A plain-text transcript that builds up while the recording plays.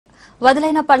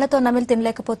వదిలైన పళ్లతో నమిలి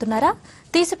తినలేకపోతున్నారా?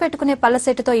 తీసి పెట్టుకునే పళ్ల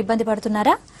సెట్టుతో ఇబ్బంది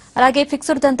పడుతున్నారా? అలాగే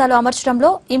ఫిక్స్డ్ దంతాలు అమర్చడంలో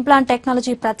ఇంప్లాంట్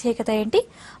టెక్నాలజీ ప్రత్యేకత ఏంటి?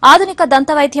 ఆధునిక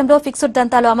దంత వైద్యంలో ఫిక్స్డ్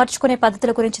దంతాలు అమర్చుకునే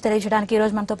పద్ధతుల గురించి తెలియజేయడానికి ఈ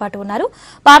రోజు మనతో పాటు ఉన్నారు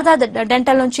పార్థా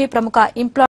డెంటల్ నుంచి ప్రముఖ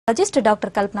ఇంప్లాంటాలజిస్ట్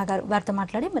డాక్టర్ కల్పన గారు. వారితో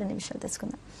మాట్లాడి మరిన్ని విషయాలు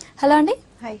తెలుసుకుందాం. హలో అండి.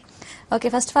 Hi. Okay,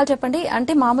 first of all చెప్పండి,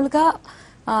 అంటే మామూలుగా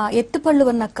ఎత్తుపళ్ళు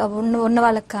ఉన్న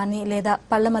వాళ్ళకి కానీ లేదా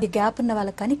పళ్ళ మధ్య గ్యాప్ ఉన్న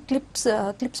వాళ్ళకి కానీ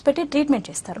క్లిప్స్ పెట్టి ట్రీట్మెంట్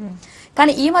చేస్తారు.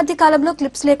 కానీ ఈ మధ్య కాలంలో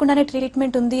క్లిప్స్ లేకుండానే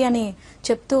ట్రీట్మెంట్ ఉంది అని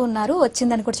చెప్తూ ఉన్నారు,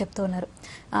 వచ్చిందని కూడా చెప్తూ ఉన్నారు.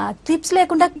 క్లిప్స్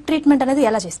లేకుండా ట్రీట్మెంట్ అనేది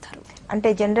ఎలా చేస్తారు?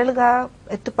 అంటే జనరల్ గా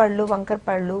ఎత్తుపళ్ళు, వంకర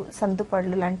పళ్ళు, సందు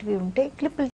పళ్ళు లాంటివి ఉంటే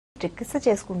క్లిప్పులు చికిత్స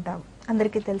చేసుకుంటాం.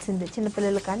 అందరికీ తెలిసిందే,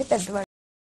 చిన్నపిల్లలు కానీ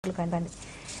పెద్దవాళ్ళు కానీ.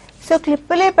 సో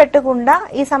క్లిప్పులే పెట్టకుండా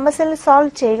ఈ సమస్యలు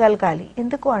సాల్వ్ చేయగలగాలి.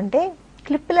 ఎందుకు అంటే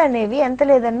క్లిప్పులు అనేవి ఎంత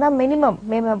లేదన్నా మినిమం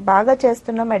మేము బాగా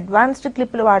చేస్తున్నాం, అడ్వాన్స్డ్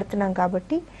క్లిప్పులు వాడుతున్నాం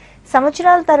కాబట్టి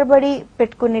సంవత్సరాల తరబడి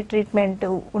పెట్టుకునే ట్రీట్మెంట్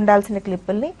ఉండాల్సిన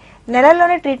క్లిప్పుల్ని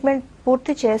నెలలోనే ట్రీట్మెంట్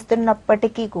పూర్తి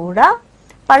చేస్తున్నప్పటికీ కూడా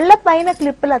పళ్ళ పైన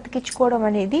క్లిప్పులు అతికించుకోవడం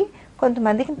అనేది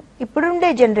కొంతమందికి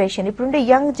ఇప్పుడుండే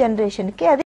యంగ్ జనరేషన్కి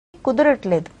అది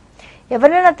కుదరట్లేదు.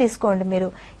 ఎవరైనా తీసుకోండి, మీరు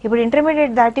ఇప్పుడు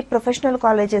ఇంటర్మీడియట్ దాటి ప్రొఫెషనల్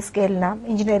కాలేజెస్కి వెళ్ళినా,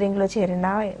 ఇంజనీరింగ్లో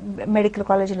చేరినా, మెడికల్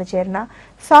కాలేజీలో చేరినా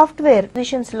సాఫ్ట్వేర్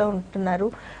పొజిషన్స్లో ఉంటున్నారు.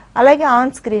 అలాగే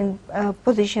ఆన్ స్క్రీన్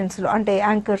పొజిషన్స్లో అంటే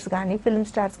యాంకర్స్ కానీ, ఫిల్మ్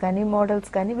స్టార్స్ కానీ,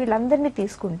 మోడల్స్ కానీ వీళ్ళందరినీ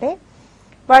తీసుకుంటే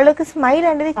వాళ్ళకి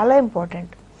స్మైల్ అనేది చాలా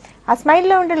ఇంపార్టెంట్. ఆ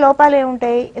స్మైల్లో ఉండే లోపాలు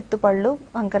ఏముంటాయి? ఎత్తుపళ్ళు,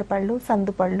 వంకర పళ్ళు,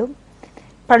 సందు పళ్ళు,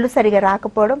 పళ్ళు సరిగా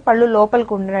రాకపోవడం, పళ్ళు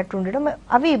లోపలికి ఉండినట్టు ఉండడం,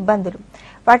 అవి ఇబ్బందులు.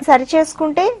 వాటిని సరి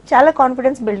చేసుకుంటే చాలా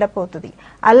కాన్ఫిడెన్స్ బిల్డప్ అవుతుంది.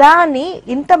 అలా అని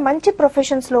ఇంత మంచి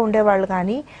ప్రొఫెషన్స్ లో ఉండేవాళ్ళు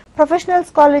కానీ, ప్రొఫెషనల్స్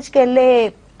కాలేజ్కి వెళ్ళే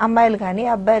అమ్మాయిలు కానీ,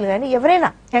 అబ్బాయిలు కానీ, ఎవరైనా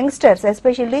యంగ్స్టర్స్,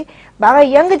 ఎస్పెషల్లీ బాగా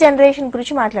యంగ్ జనరేషన్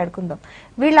గురించి మాట్లాడుకుందాం.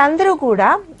 వీళ్ళందరూ కూడా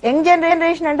యంగ్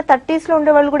జనరేషన్ అంటే 30s లో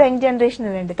ఉండే వాళ్ళు కూడా యంగ్ జనరేషన్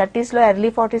అండి. 30s లో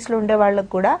ఎర్లీ 40s లో ఉండే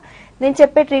వాళ్ళకు కూడా నేను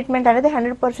చెప్పే ట్రీట్మెంట్ అనేది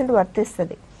 100%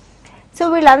 వర్తిస్తుంది. సో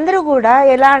వీళ్ళందరూ కూడా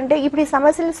ఎలా అంటే ఇప్పుడు ఈ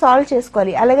సమస్యలు సాల్వ్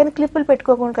చేసుకోవాలి. అలాగని క్లిప్పులు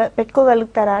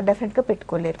పెట్టుకోగలుగుతారా? డెఫినెట్గా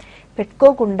పెట్టుకోలేరు.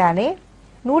 పెట్టుకోకుండానే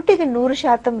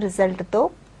 100% రిజల్ట్తో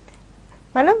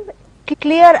మనం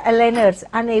క్లియర్ అలైనర్స్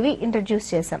అనేవి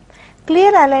ఇంట్రడ్యూస్ చేసాం.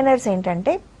 క్లియర్ అలైనర్స్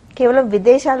ఏంటంటే కేవలం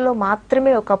విదేశాల్లో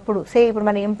మాత్రమే ఒకప్పుడు ఇప్పుడు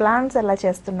మన ఇంప్లాంట్స్ ఎలా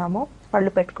చేస్తున్నామో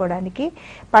పళ్ళు పెట్టుకోవడానికి,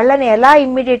 పళ్ళని ఎలా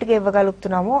ఇమ్మీడియట్గా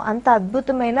ఇవ్వగలుగుతున్నామో అంత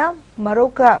అద్భుతమైన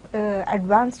మరొక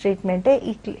అడ్వాన్స్ ట్రీట్మెంటే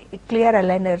ఈ క్లియర్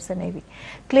అలైనర్స్ అనేవి.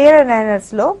 క్లియర్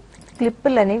అలైనర్స్లో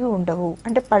క్లిప్పులు అనేవి ఉండవు,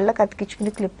 అంటే పళ్ళకు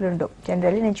అతికించుకునే క్లిప్పులు ఉండవు.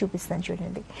 జనరల్లీ నేను చూపిస్తాను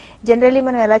చూడండి. జనరల్లీ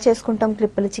మనం ఎలా చేసుకుంటాం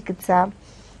క్లిప్పుల చికిత్స?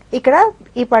 ఇక్కడ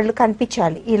ఈ పళ్ళు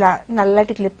కనిపించాలి, ఇలా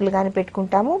నల్లటి క్లిప్పులు కానీ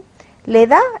పెట్టుకుంటాము,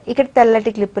 లేదా ఇక్కడ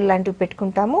తెల్లటి క్లిప్పులు లాంటివి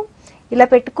పెట్టుకుంటాము. ఇలా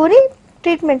పెట్టుకుని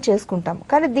ట్రీట్మెంట్ చేసుకుంటాం.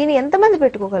 కానీ దీన్ని ఎంతమంది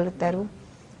పెట్టుకోగలుగుతారు?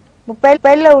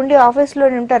 30 ఉండి ఆఫీస్లో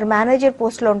ఉంటారు, మేనేజర్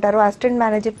పోస్ట్లో ఉంటారు, అసిస్టెంట్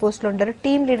మేనేజర్ పోస్ట్లో ఉంటారు,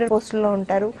 టీమ్ లీడర్ పోస్ట్లో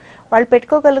ఉంటారు. వాళ్ళు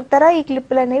పెట్టుకోగలుగుతారా? ఈ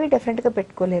క్లిప్పులు అనేవి డెఫినెట్గా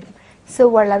పెట్టుకోలేరు. సో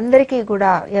వాళ్ళందరికీ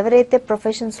కూడా ఎవరైతే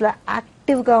ప్రొఫెషన్స్లో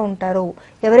యాక్టివ్గా ఉంటారో,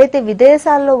 ఎవరైతే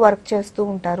విదేశాల్లో వర్క్ చేస్తూ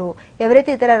ఉంటారో,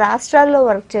 ఎవరైతే ఇతర రాష్ట్రాల్లో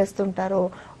వర్క్ చేస్తుంటారో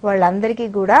వాళ్ళందరికీ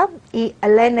కూడా ఈ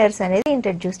అలైనర్స్ అనేది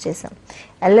ఇంట్రడ్యూస్ చేసాం.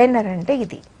 అలైనర్ అంటే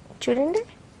ఇది చూడండి,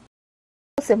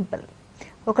 సింపుల్.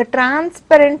 ఒక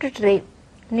ట్రాన్స్పరెంట్ ట్రే,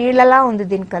 నీళ్ళలా ఉంది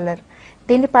దీని కలర్.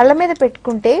 దీన్ని పళ్ళ మీద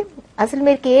పెట్టుకుంటే అసలు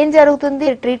మీకు ఏం జరుగుతుంది,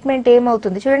 ట్రీట్మెంట్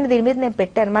ఏమవుతుంది చూడండి. దీని మీద నేను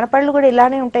పెట్టాను. మన పళ్ళు కూడా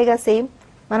ఇలానే ఉంటాయి కదా, సేమ్.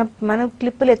 మనం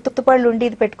క్లిప్పులు ఎత్తుపళ్ళు ఉండి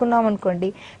ఇది పెట్టుకున్నాం అనుకోండి,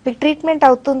 మీకు ట్రీట్మెంట్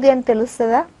అవుతుంది అని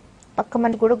తెలుస్తుందా? పక్క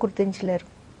మంది కూడా గుర్తించలేరు.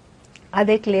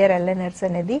 అదే క్లియర్ అలైనర్స్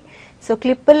అనేది. సో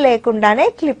క్లిప్పులు లేకుండానే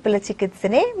క్లిప్పుల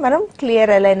చికిత్సని మనం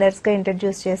క్లియర్ అలైనర్స్గా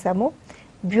ఇంట్రడ్యూస్ చేసాము.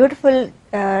 బ్యూటిఫుల్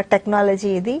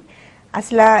టెక్నాలజీ ఇది.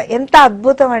 అసలు ఎంత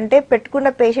అద్భుతం అంటే పెట్టుకున్న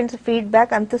పేషెంట్స్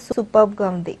ఫీడ్బ్యాక్ అంత సూపర్బ్గా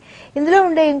ఉంది. ఇందులో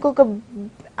ఉండే ఇంకొక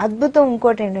అద్భుతం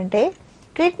ఇంకోటి ఏంటంటే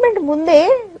ట్రీట్మెంట్ ముందే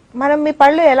మనం మీ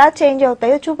పళ్ళు ఎలా చేంజ్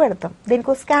అవుతాయో చూపెడతాం. దీనికి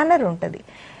ఒక స్కానర్ ఉంటుంది.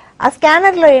 ఆ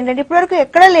స్కానర్లో ఏంటంటే ఇప్పటివరకు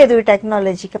ఎక్కడా లేదు ఈ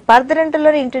టెక్నాలజీ, పార్థా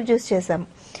డెంటల్లోనే ఇంట్రడ్యూస్ చేసాం.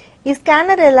 ఈ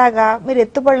స్కానర్ ఎలాగా, మీరు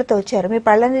ఎత్తుపళ్ళతో వచ్చారు, మీ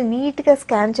పళ్ళని నీట్గా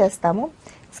స్కాన్ చేస్తాము.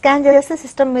 స్కాన్ చేస్తే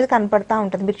సిస్టమ్ మీద కనపడతా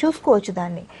ఉంటుంది, మీరు చూసుకోవచ్చు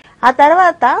దాన్ని. ఆ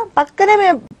తర్వాత పక్కనే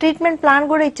మేము ట్రీట్మెంట్ ప్లాన్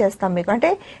కూడా ఇచ్చేస్తాం మీకు. అంటే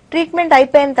ట్రీట్మెంట్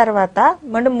అయిపోయిన తర్వాత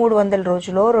మనం 300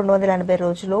 రోజులో, 280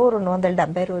 రోజులో,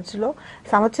 270 రోజులో,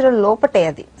 సంవత్సరం లోపటే,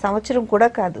 అది సంవత్సరం కూడా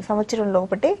కాదు, సంవత్సరం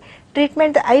లోపటే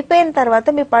ట్రీట్మెంట్ అయిపోయిన తర్వాత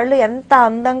మీ పళ్ళు ఎంత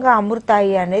అందంగా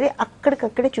అమృతాయి అనేది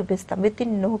అక్కడికక్కడే చూపిస్తాం విత్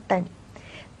ఇన్ నో టైం.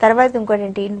 తర్వాత ఇంకోటి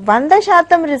ఏంటి,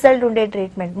 100% రిజల్ట్ ఉండే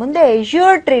ట్రీట్మెంట్. ముందే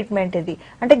ఎష్యూర్డ్ ట్రీట్మెంట్ ఇది.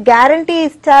 అంటే గ్యారంటీ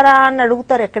ఇస్తారా అని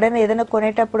అడుగుతారు ఎక్కడైనా ఏదైనా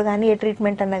కొనేటప్పుడు కానీ, ఏ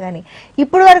ట్రీట్మెంట్ అన్నా కానీ.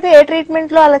 ఇప్పుడు వరకు ఏ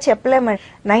ట్రీట్మెంట్లో అలా చెప్పలేమండి.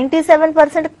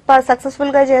 97%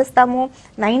 సక్సెస్ఫుల్గా చేస్తాము,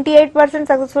 98%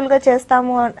 సక్సెస్ఫుల్గా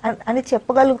చేస్తాము అని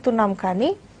చెప్పగలుగుతున్నాం.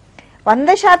 కానీ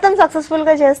 100% సక్సెస్ఫుల్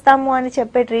గా చేస్తాము అని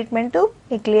చెప్పే ట్రీట్మెంట్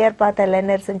ఈ క్లియర్ పాత్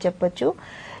అలైనర్స్ అని చెప్పొచ్చు.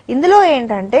 ఇందులో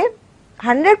ఏంటంటే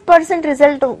 100%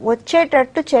 రిజల్ట్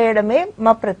వచ్చేటట్టు చేయడమే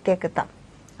మా ప్రత్యేకత.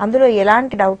 అందులో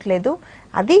ఎలాంటి డౌట్ లేదు.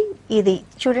 అది ఇది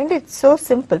చూడండి, ఇట్స్ సో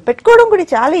సింపుల్. పెట్టుకోవడం కూడా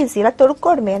చాలా ఈజీ, ఇలా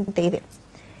తొడుక్కోవడమే అంతే. ఇదే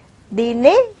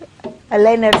దీన్నే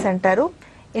అలైనర్స్ అంటారు.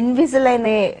 ఇన్విజిలైన్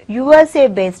యుఎస్ఏ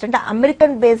బేస్డ్ అంటే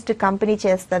అమెరికన్ బేస్డ్ కంపెనీ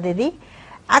చేస్తుంది. ఇది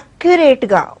అక్యురేట్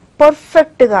గా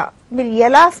పర్ఫెక్ట్ గా మీరు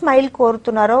ఎలా స్మైల్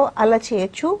కోరుతున్నారో అలా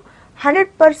చేయొచ్చు.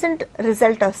 100%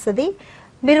 రిజల్ట్ వస్తుంది.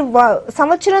 మీరు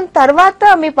సంవత్సరం తర్వాత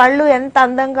మీ పళ్ళు ఎంత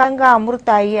అందంగా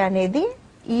అమృతాయి అనేది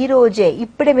ఈ రోజే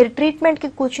ఇప్పుడే మీరు ట్రీట్మెంట్ కి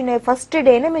కూర్చునే ఫస్ట్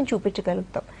డేనే మేము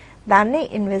చూపించగలుగుతాం. దాన్ని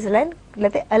ఇన్విజిలైన్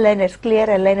లేకపోతే అలైనర్స్,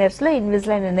 క్లియర్ అలైనర్స్ లో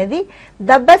ఇన్విజిలైన్ అనేది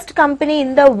the best company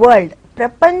in the world.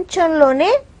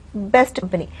 ప్రపంచంలోనే బెస్ట్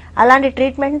కంపెనీ. అలాంటి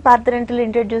ట్రీట్మెంట్ పార్థ డెంటల్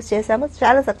ఇంట్రడ్యూస్ చేసాము,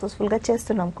 చాలా సక్సెస్ఫుల్ గా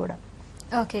చేస్తున్నాం కూడా.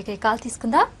 ఓకే ఓకే, కాల్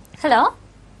తీసుకుందా. హలో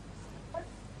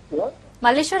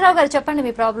మల్లేశ్వరరావు గారు, చెప్పండి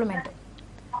మీ ప్రాబ్లం ఏంటో.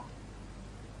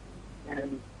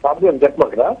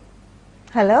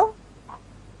 హలో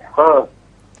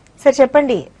సార్,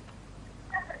 చెప్పండి.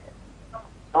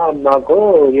 నాకు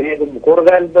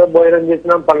కూరగాయలతో భోజనం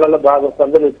చేసిన పళ్ళల్లో బాగా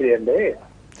సందులు వచ్చాయండి.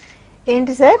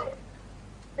 ఏంటి సార్?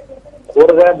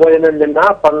 కూరగాయ భోజనం తిన్నా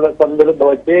పళ్ళ సందులు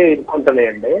వచ్చి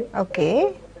ఇరుకుంటున్నాయండి. Okay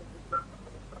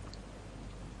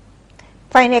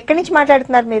fine. ఎక్కడి నుంచి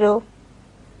మాట్లాడుతున్నారు మీరు?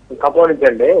 ఖమ్మం నుంచి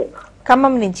అండి.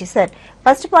 ఖమ్మం నుంచి. సార్,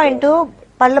 ఫస్ట్ పాయింట్,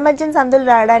 పళ్ళ మధ్యన సందులు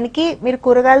రావడానికి మీరు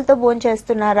కూరగాయలతో భోజనం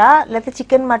చేస్తున్నారా లేకపోతే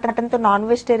చికెన్ మటన్తో నాన్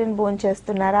వెజిటేరియన్ భోజనం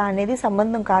చేస్తున్నారా అనేది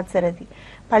సంబంధం కాదు సార్. అది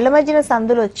పళ్ళ మధ్యన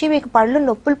సందులు వచ్చి మీకు పళ్ళు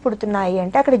నొప్పులు పుడుతున్నాయి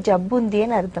అంటే అక్కడ జబ్బు ఉంది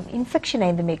అని అర్థం. ఇన్ఫెక్షన్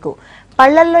అయింది మీకు.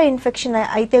 పళ్ళల్లో ఇన్ఫెక్షన్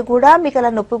అయితే కూడా మీకు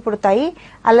అలా నొప్పి పుడతాయి.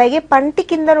 అలాగే పంటి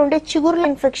కింద ఉండే చిగురులో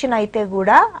ఇన్ఫెక్షన్ అయితే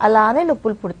కూడా అలానే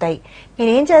నొప్పులు పుడతాయి.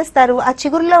 మీరు ఏం చేస్తారు, ఆ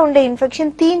చిగురులో ఉండే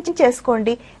ఇన్ఫెక్షన్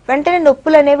చేసుకోండి, వెంటనే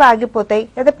నొప్పులు అనేవి ఆగిపోతాయి.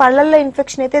 లేదా పళ్ళల్లో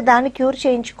ఇన్ఫెక్షన్ అయితే దాన్ని క్యూర్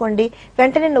చేయించుకోండి,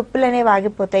 వెంటనే నొప్పులు అనేవి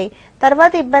ఆగిపోతాయి.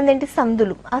 తర్వాత ఇబ్బంది ఏంటి,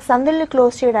 సందులు. ఆ సందుల్ని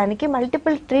క్లోజ్ చేయడానికి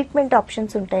మల్టిపుల్ ట్రీట్మెంట్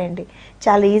ఆప్షన్స్ ఉంటాయండి.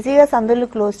 చాలా ఈజీగా సందులు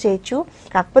క్లోజ్ చేయొచ్చు.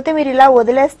 కాకపోతే మీరు ఇలా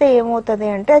వదిలేస్తే ఏమవుతుంది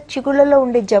అంటే ఆ చిగుళ్ళలో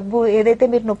ఉండే జబ్బు ఏదైతే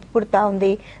మీరు నొప్పి పుడతా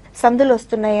ఉంది, సందులు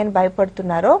వస్తున్నాయి అని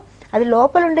భయపడుతున్నారో, అది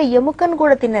లోపల ఉండే ఎముకను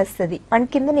కూడా తినేస్తుంది. పంట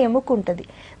కింద ఎముక ఉంటుంది,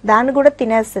 దాన్ని కూడా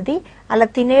తినేస్తుంది. అలా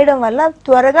తినేయడం వల్ల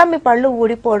త్వరగా మీ పళ్ళు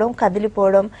ఊడిపోవడం,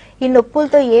 కదిలిపోవడం, ఈ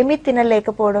నొప్పులతో ఏమీ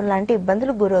తినలేకపోవడం లాంటి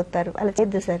ఇబ్బందులు గురవుతారు. అలా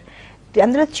చేయొద్దు సార్.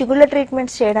 అందులో చిగుళ్ళ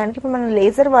ట్రీట్మెంట్స్ చేయడానికి ఇప్పుడు మనం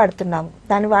లేజర్ వాడుతున్నాము.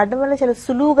 దాన్ని వాడడం వల్ల చాలా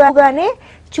సులువుగానే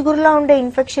చిగురులో ఉండే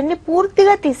ఇన్ఫెక్షన్ ని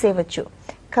పూర్తిగా తీసేయవచ్చు.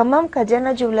 ఖమ్మం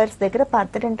ఖజానా జ్యువెలర్స్ దగ్గర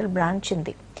పార్థ డెంటల్ బ్రాంచ్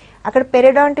ఉంది. అక్కడ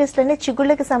పెరిడాంటిస్ట్లనే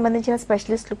చిగుళ్ళకి సంబంధించిన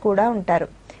స్పెషలిస్టులు కూడా ఉంటారు.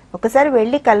 ఒకసారి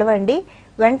వెళ్ళి కలవండి.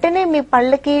 వెంటనే మీ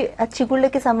పళ్ళకి ఆ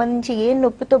చిగుళ్ళకి సంబంధించి ఏ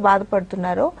నొప్పితో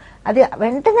బాధపడుతున్నారో అది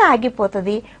వెంటనే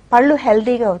ఆగిపోతుంది, పళ్ళు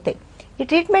హెల్తీగా అవుతాయి. ఈ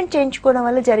ట్రీట్మెంట్ చేయించుకోవడం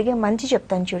వల్ల జరిగే మంచి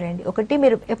చెప్తాను చూడండి. ఒకటి,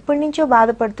 మీరు ఎప్పటి నుంచో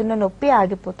బాధపడుతున్న నొప్పి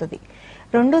ఆగిపోతుంది.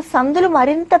 2, సందులు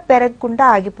మరింత పెరగకుండా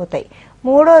ఆగిపోతాయి.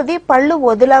 3వది, పళ్ళు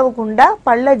వదులవకుండా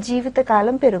పళ్ళ జీవిత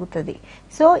కాలం పెరుగుతుంది.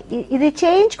 సో ఇది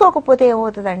చేయించుకోకపోతే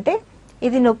ఏమవుతుందంటే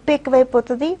ఇది నొప్పి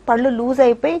ఎక్కువైపోతుంది, పళ్ళు లూజ్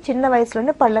అయిపోయి చిన్న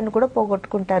వయసులోనే పళ్ళను కూడా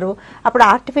పోగొట్టుకుంటారు. అప్పుడు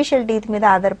ఆర్టిఫిషియల్ టీత్ మీద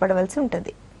ఆధారపడవలసి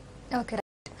ఉంటుంది. ఓకే,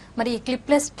 మరి ఈ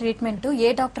క్లిప్లెస్ ట్రీట్మెంట్ ఏ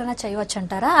డాక్టర్ అయినా చేయవచ్చు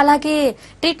అంటారా? అలాగే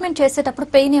ట్రీట్మెంట్ చేసేటప్పుడు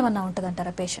పెయిన్ ఏమన్నా ఉంటుంది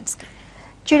అంటారా పేషెంట్స్ కి?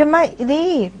 చూడమ్మా, ఇది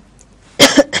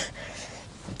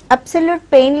అబ్సల్యూట్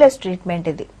పెయిన్లెస్ ట్రీట్మెంట్.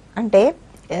 ఇది అంటే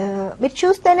మీరు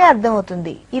చూస్తేనే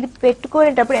అర్థమవుతుంది. ఇది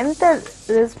పెట్టుకునేటప్పుడు ఎంత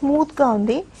స్మూత్ గా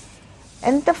ఉంది,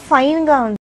 ఎంత ఫైన్ గా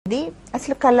ఉంది,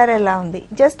 అసలు కలర్ ఎలా ఉంది.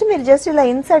 మీరు ఇలా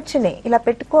ఇన్సర్ట్నే ఇలా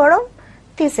పెట్టుకోవడం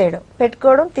తీసేయడం,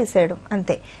 పెట్టుకోవడం తీసేయడం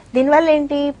అంతే. దీనివల్ల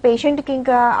ఏంటి, పేషెంట్కి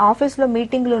ఇంకా ఆఫీస్లో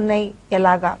మీటింగ్లు ఉన్నాయి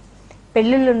ఎలాగా,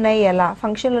 పెళ్ళిళ్ళు ఉన్నాయి ఎలా,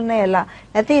 ఫంక్షన్లు ఉన్నాయి ఎలా,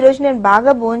 లేకపోతే ఈరోజు నేను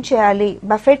బాగా భోజనం చేయాలి,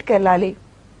 బఫెట్కి వెళ్ళాలి,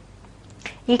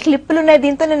 ఈ క్లిప్పులు ఉన్నాయి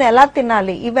దీంతో నేను ఎలా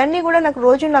తినాలి, ఇవన్నీ కూడా నాకు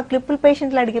రోజు నా క్లిప్పులు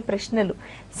పేషెంట్లు అడిగే ప్రశ్నలు.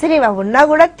 సరే, అవి ఉన్నా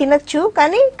కూడా తినచ్చు,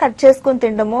 కానీ కట్ చేసుకుని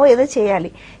తినడమో ఏదో చేయాలి.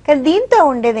 కానీ దీంతో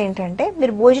ఉండేది ఏంటంటే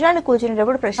మీరు భోజనాన్ని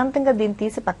కూర్చునేటప్పుడు ప్రశాంతంగా దీన్ని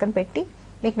తీసి పక్కన పెట్టి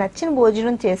మీకు నచ్చిన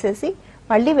భోజనం చేసేసి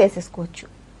మళ్ళీ వేసేసుకోవచ్చు.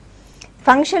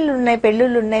 ఫంక్షన్లు ఉన్నాయి,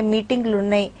 పెళ్ళిళ్ళు ఉన్నాయి, మీటింగ్లు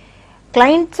ఉన్నాయి,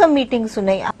 క్లయింట్స్ మీటింగ్స్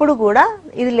ఉన్నాయి, అప్పుడు కూడా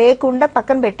ఇది లేకుండా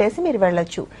పక్కన పెట్టేసి మీరు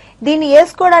వెళ్ళొచ్చు. దీన్ని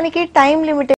వేసుకోవడానికి టైం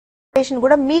లిమిటేషన్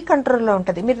కూడా మీ కంట్రోల్లో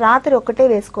ఉంటుంది. మీరు రాత్రి ఒక్కటే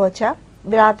వేసుకోవచ్చా,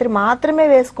 రాత్రి మాత్రమే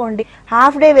వేసుకోండి,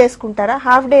 హాఫ్ డే వేసుకుంటారా,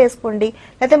 హాఫ్ డే వేసుకోండి,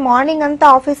 లేకపోతే మార్నింగ్ అంతా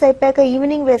ఆఫీస్ అయిపోయాక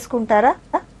ఈవినింగ్ వేసుకుంటారా,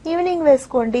 ఈవినింగ్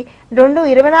వేసుకోండి.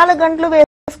 24 గంటలు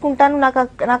వేసుకుంటాను,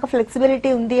 నాకు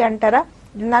ఫ్లెక్సిబిలిటీ ఉంది అంటారా,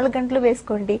 4 గంటలు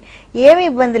వేసుకోండి, ఏమి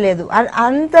ఇబ్బంది లేదు.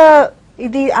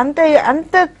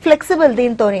 అంత ఫ్లెక్సిబుల్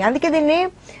దీంతో. అందుకే దీన్ని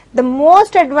the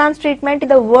most advance treatment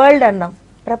in the world అన్నాం.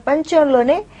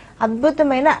 ప్రపంచంలోనే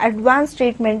అద్భుతమైన అడ్వాన్స్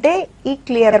ట్రీట్మెంటే ఈ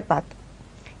క్లియర్ పాత్.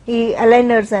 ఈ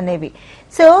అలైనర్స్ అనేవి.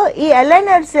 సో ఈ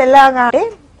అలైనర్స్ ఎలాగా అంటే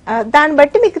దాన్ని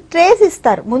బట్టి మీకు ట్రేస్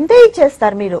ఇస్తారు, ముందే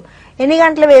ఇచ్చేస్తారు మీరు ఎన్ని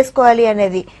గంటలు వేసుకోవాలి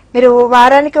అనేది. మీరు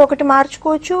వారానికి ఒకటి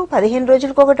మార్చుకోవచ్చు, 15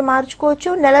 రోజులకు ఒకటి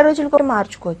మార్చుకోవచ్చు, నెల రోజులకు ఒకటి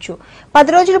మార్చుకోవచ్చు,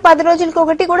 10 రోజులకు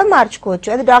ఒకటి కూడా మార్చుకోవచ్చు.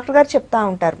 అది డాక్టర్ గారు చెప్తా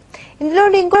ఉంటారు. ఇందులో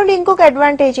ఇంకొక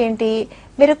అడ్వాంటేజ్ ఏంటి,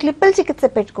 మీరు క్లిప్పుల చికిత్స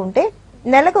పెట్టుకుంటే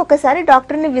నెలకు ఒకసారి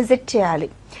డాక్టర్ని విజిట్ చేయాలి.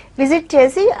 విజిట్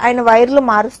చేసి ఆయన వైర్లు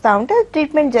మారుస్తూ ఉంటే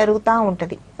ట్రీట్మెంట్ జరుగుతూ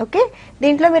ఉంటుంది. ఓకే,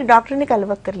 దీంట్లో మీరు డాక్టర్ని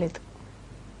కలవక్కర్లేదు.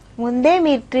 ముందే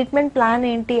మీ ట్రీట్మెంట్ ప్లాన్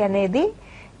ఏంటి అనేది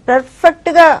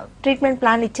పర్ఫెక్ట్గా ట్రీట్మెంట్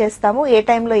ప్లాన్ ఇచ్చేస్తాము, ఏ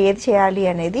టైంలో ఏది చేయాలి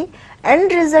అనేది.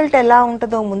 ఎండ్ రిజల్ట్ ఎలా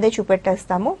ఉంటుందో ముందే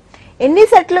చూపెట్టేస్తాము. ఎన్ని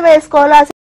సెట్లు వేసుకోవాలో ఆ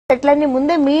సెట్లన్నీ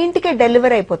ముందే మీ ఇంటికే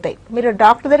డెలివర్ అయిపోతాయి. మీరు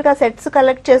డాక్టర్ దగ్గర సెట్స్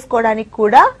కలెక్ట్ చేసుకోవడానికి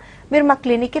కూడా మీరు మా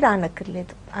క్లినిక్కి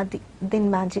రానక్కర్లేదు. అది దీని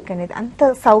మ్యాజిక్ అనేది.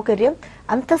 అంత సౌకర్యం,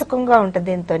 అంత సుఖంగా ఉంటుంది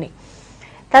దీంతో.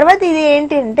 తర్వాత ఇది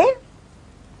ఏంటి అంటే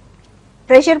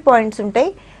ప్రెషర్ పాయింట్స్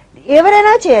ఉంటాయి.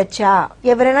 ఎవరైనా చేయొచ్చా,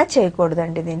 ఎవరైనా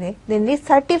చేయకూడదండి. దీన్ని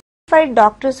సర్టిఫైడ్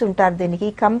డాక్టర్స్ ఉంటారు. దీనికి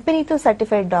కంపెనీతో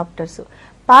సర్టిఫైడ్ డాక్టర్స్.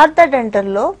 పార్థ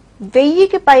డెంటల్లో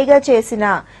 1000కి పైగా చేసిన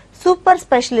సూపర్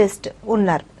స్పెషలిస్ట్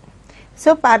ఉన్నారు.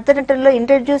 సో పార్థ డెంటల్లో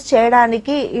ఇంట్రడ్యూస్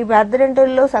చేయడానికి, ఈ పార్థ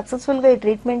డెంటల్లో సక్సెస్ఫుల్ గా ఈ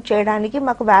ట్రీట్మెంట్ చేయడానికి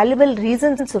మాకు వాల్యుబుల్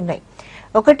రీజన్స్ ఉన్నాయి.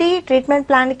 ఒకటి, ట్రీట్మెంట్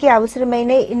ప్లాన్ కి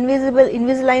అవసరమైన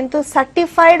ఇన్విజిలైన్ తో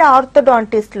సర్టిఫైడ్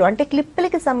ఆర్థోడాంటిస్టులు, అంటే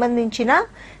క్లిప్పులకి సంబంధించిన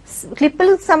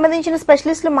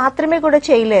స్పెషలిస్టులు మాత్రమే కూడా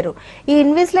చేయలేరు. ఈ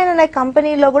ఇన్విజిలైన్ అనే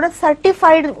కంపెనీలో కూడా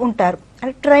సర్టిఫైడ్ ఉంటారు,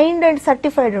 అంటే ట్రైన్డ్ అండ్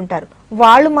సర్టిఫైడ్ ఉంటారు.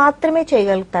 వాళ్ళు మాత్రమే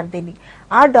చేయగలుగుతారు దీన్ని.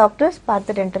 ఆ డాక్టర్స్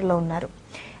పార్థ డెంటల్లో ఉన్నారు.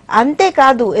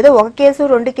 అంతేకాదు ఏదో ఒక కేసు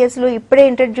 2 కేసులు ఇప్పుడే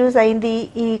ఇంట్రడ్యూస్ అయింది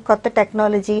ఈ కొత్త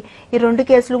టెక్నాలజీ, ఈ 2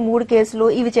 కేసులు 3 కేసులు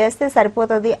ఇవి చేస్తే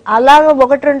సరిపోతుంది అలాగా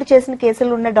 1-2 చేసిన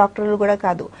కేసులు ఉన్న డాక్టర్లు కూడా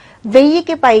కాదు.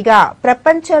 1000కి పైగా,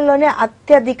 ప్రపంచంలోనే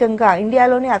అత్యధికంగా,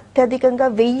 ఇండియాలోనే అత్యధికంగా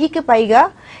 1000కి పైగా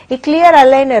ఈ క్లియర్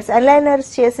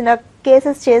అలైనర్స్ చేసిన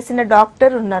కేసెస్ చేసిన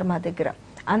డాక్టర్ ఉన్నారు మా దగ్గర.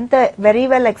 అంత వెరీ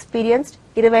వెల్ ఎక్స్పీరియన్స్డ్,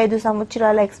 25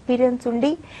 సంవత్సరాల ఎక్స్పీరియన్స్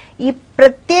ఉండి ఈ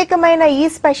ప్రత్యేకమైన ఈ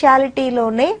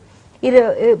స్పెషాలిటీలోనే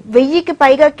 1000కి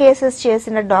పైగా కేసెస్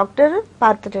చేసిన డాక్టర్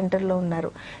పార్థ డెంటల్లో ఉన్నారు.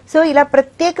 సో ఇలా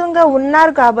ప్రత్యేకంగా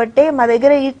ఉన్నారు కాబట్టి, మా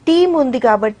దగ్గర ఈ టీమ్ ఉంది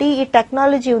కాబట్టి, ఈ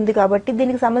టెక్నాలజీ ఉంది కాబట్టి,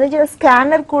 దీనికి సంబంధించిన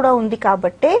స్కానర్ కూడా ఉంది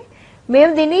కాబట్టి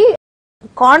మేము దీన్ని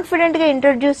కాన్ఫిడెంట్ గా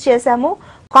ఇంట్రడ్యూస్ చేశాము,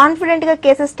 కాన్ఫిడెంట్ గా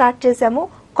కేసెస్ స్టార్ట్ చేశాము,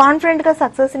 కాన్ఫిడెంట్ గా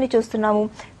సక్సెస్ ని చూస్తున్నాము.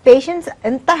 పేషెంట్స్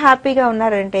ఎంత హ్యాపీగా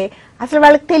ఉన్నారంటే అసలు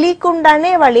వాళ్ళకి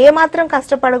తెలియకుండానే, వాళ్ళు ఏమాత్రం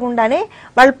కష్టపడకుండానే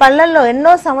వాళ్ళ పళ్ళల్లో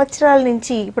ఎన్నో సంవత్సరాల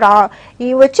నుంచి ఇప్పుడు ఈ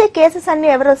వచ్చే కేసెస్ అన్ని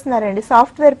ఎవరు వస్తున్నారండి,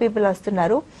 సాఫ్ట్వేర్ పీపుల్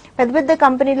వస్తున్నారు. పెద్ద పెద్ద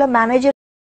కంపెనీలో మేనేజర్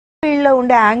ఫీల్డ్ లో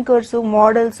ఉండే యాంకర్స్,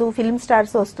 మోడల్స్, ఫిల్మ్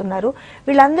స్టార్స్ వస్తున్నారు.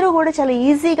 వీళ్ళందరూ కూడా చాలా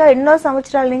ఈజీగా ఎన్నో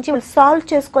సంవత్సరాల నుంచి వాళ్ళు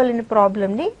సాల్వ్ చేసుకోలేని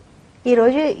ప్రాబ్లమ్ ని ఈ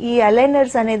రోజు ఈ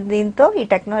అలైనర్స్ అనే దీంతో, ఈ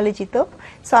టెక్నాలజీతో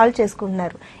సాల్వ్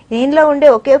చేసుకుంటున్నారు. దీనిలో ఉండే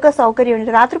ఒకే ఒక సౌకర్యం,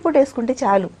 రాత్రిపూట వేసుకుంటే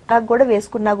చాలు, అలా కూడా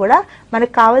వేసుకున్నా కూడా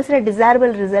మనకు కావాల్సిన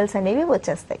డిజైరబుల్ రిజల్ట్స్ అనేవి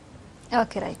వచ్చేస్తాయి.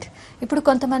 Okay, right. ఇప్పుడు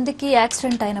కొంతమందికి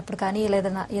యాక్సిడెంట్ అయినప్పుడు కానీ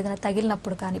ఏదైనా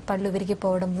తగిలినప్పుడు కానీ పళ్ళు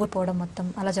విరిగిపోవడం, ఊడిపోవడం మొత్తం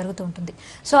అలా జరుగుతూ ఉంటుంది.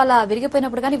 సో అలా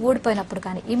విరిగిపోయినప్పుడు కానీ ఊడిపోయినప్పుడు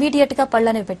కానీ ఇమీడియట్ గా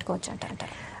పళ్ళు అనేవి పెట్టుకోవచ్చు అంటారు.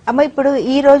 అమ్మ, ఇప్పుడు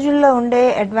ఈ రోజుల్లో ఉండే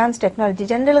అడ్వాన్స్ టెక్నాలజీ,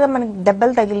 జనరల్ గా మనకి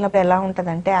దెబ్బలు తగిలినప్పుడు ఎలా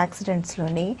ఉంటదంటే యాక్సిడెంట్స్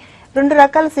లోని 2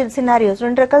 రకాల సినారియోస్,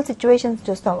 2 రకాల సిచ్యువేషన్స్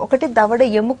చూస్తాం. ఒకటి, దవడ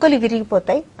ఎముకలు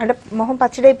విరిగిపోతాయి, అంటే మొహం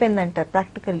పచ్చడైపోయింది అంటారు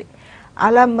ప్రాక్టికల్లీ,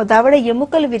 అలా దవడ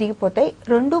ఎముకలు విరిగిపోతాయి.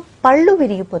 2, పళ్ళు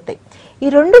విరిగిపోతాయి. ఈ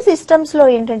 2 సిస్టమ్స్ లో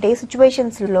ఏంటంటే, ఈ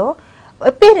సిచ్యువేషన్స్ లో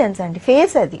అపియరెన్స్ అండి,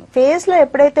 ఫేస్, అది ఫేస్ లో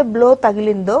ఎప్పుడైతే బ్లో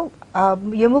తగిలిందో,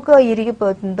 ఎముక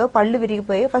ఇరిగిపోతుందో, పళ్ళు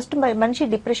విరిగిపోయి ఫస్ట్ మనిషి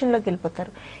డిప్రెషన్ లోకి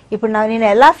వెళ్ళిపోతారు. ఇప్పుడు నేను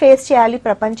ఎలా ఫేస్ చేయాలి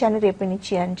ప్రపంచాన్ని రేపు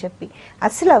నుంచి అని చెప్పి.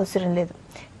 అస్సలు అవసరం లేదు.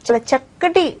 చాలా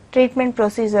చక్కటి ట్రీట్మెంట్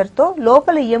ప్రొసీజర్ తో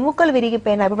లోపల ఎముకలు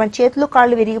విరిగిపోయినా, మన చేతులు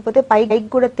కాళ్ళు విరిగిపోతే పైకి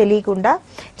కూడా తెలియకుండా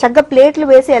చక్కగా ప్లేట్లు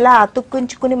వేసి ఎలా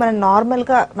అతుక్కుంచుకుని మనం నార్మల్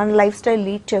గా మన లైఫ్ స్టైల్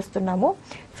లీడ్ చేస్తున్నాము.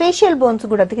 ఫేషియల్ బోన్స్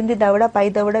కూడా, కింది దవడ పై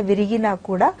దవడ విరిగినా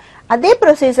కూడా అదే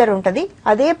ప్రొసీజర్ ఉంటది,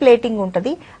 అదే ప్లేటింగ్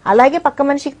ఉంటది. అలాగే పక్క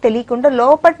మనిషికి తెలియకుండా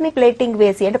లోపటిని ప్లేటింగ్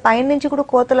వేసి, అంటే పైన నుంచి కూడా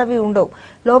కోతలు అవి ఉండవు,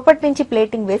 లోపటి నుంచి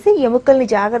ప్లేటింగ్ వేసి ఎముకల్ని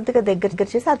జాగ్రత్తగా దగ్గర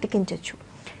చేసి అతికించవచ్చు.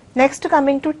 నెక్స్ట్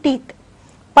కమింగ్ టు టీత్,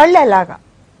 పళ్ళు ఎలాగా,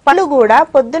 పళ్ళు కూడా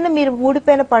పొద్దున్న మీరు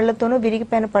ఊడిపోయిన పళ్ళతోనూ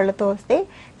విరిగిపోయిన పళ్ళతో వస్తే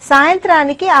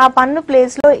సాయంత్రానికి ఆ పన్ను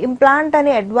ప్లేస్ లో ఇంప్లాంట్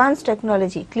అనే అడ్వాన్స్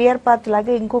టెక్నాలజీ, క్లియర్ పాత్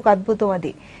లాగా ఇంకొక అద్భుతం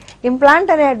అది.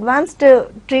 ఇంప్లాంట్ అనే అడ్వాన్స్డ్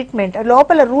ట్రీట్మెంట్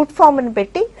లోపల రూట్ ఫామ్ ని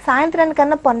పెట్టి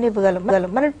సాయంత్రానికన్నా పన్ను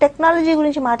ఇవ్వగలం. మనం టెక్నాలజీ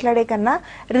గురించి మాట్లాడే కన్నా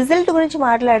రిజల్ట్ గురించి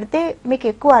మాట్లాడితే మీకు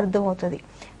ఎక్కువ అర్థం అవుతుంది.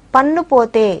 పన్ను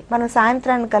పోతే మనం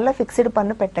సాయంత్రానికల్లా ఫిక్స్డ్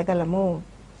పన్ను పెట్టగలము.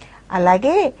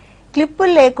 అలాగే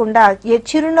క్లిప్పులు లేకుండా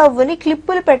చిరునవ్వుని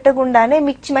క్లిప్పులు పెట్టకుండానే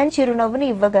మీకు మంచి చిరునవ్వుని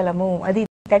ఇవ్వగలము. అది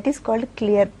that is called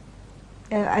clear.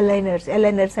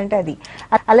 Aligners అంటే అది.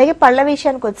 అలాగే పళ్ళ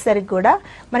విషయానికి వచ్చేసరికి కూడా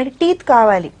మనకి టీత్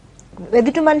కావాలి.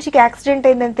 ఎదుటి మనిషికి యాక్సిడెంట్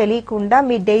అయిందని తెలియకుండా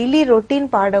మీ డైలీ రొటీన్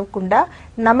పాడవకుండా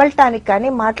నమలటానికి కానీ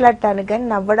మాట్లాడటానికి కానీ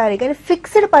నవ్వడానికి కానీ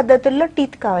ఫిక్స్డ్ పద్ధతుల్లో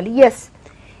టీత్ కావాలి. ఎస్,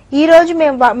 ఈ రోజు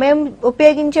మేము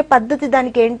ఉపయోగించే పద్ధతి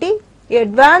దానికి ఏంటి,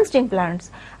 అడ్వాన్స్డ్ ఇంప్లాంట్స్.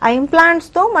 ఆ ఇంప్లాంట్స్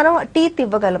తో మనం టీత్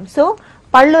ఇవ్వగలం. సో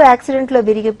పళ్ళు యాక్సిడెంట్ లో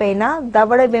విరిగిపోయినా,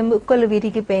 దవడ వెముకలు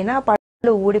విరిగిపోయినా,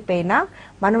 పళ్ళు ఊడిపోయినా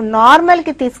మనం నార్మల్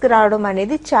కి తీసుకురావడం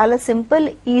అనేది చాలా సింపుల్,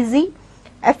 ఈజీ,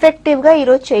 ఎఫెక్టివ్ గా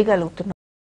ఈరోజు చేయగలుగుతున్నాం.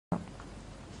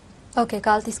 ఓకే,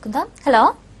 కాల్ తీసుకుందాం. హలో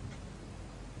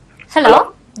హలో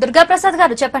దుర్గా ప్రసాద్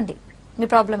గారు, చెప్పండి మీ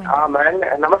ప్రాబ్లం.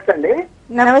 నమస్తే అండి.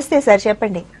 నమస్తే సార్,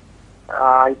 చెప్పండి.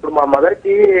 ఇప్పుడు మా మదర్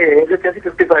కి ఏజ్ వచ్చేసి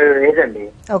 55 ఏజ్ అండి.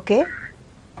 ఓకే.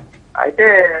 అయితే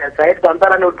సైడ్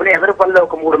దంతాలన్నీ ఉట్టుకుని ఎదురు పళ్ళు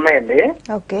ఒక 3 ఉన్నాయండి.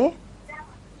 ఓకే.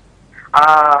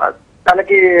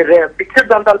 తనకి ఫిక్స్డ్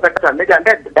దంతాలు పెట్టచ్చండి,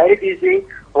 అంటే డైలీ తీసి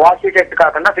వాష్ చేసేట్టు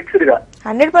కాకుండా ఫిక్స్డ్ గా?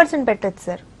 100% పెట్టచ్చు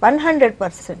సార్,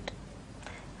 100%.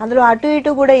 అందులో అటు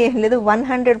ఇటు కూడా ఏం లేదు.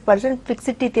 100%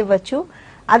 ఫిక్స్డ్ టీత్ ఇవ్వచ్చు.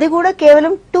 అది కూడా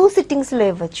కేవలం 2 సిట్టింగ్స్ లో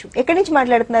ఇవ్వచ్చు. ఎక్కడి నుంచి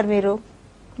మాట్లాడుతున్నారు మీరు?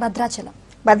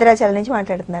 భద్రాచలం నుంచి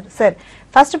మాట్లాడుతున్నారు. సార్,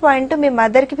 ఫస్ట్ పాయింట్, మీ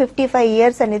మదర్ కి 55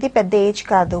 ఇయర్స్ అనేది పెద్ద ఏజ్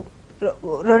కాదు.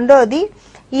 రెండోది,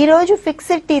 ఈ రోజు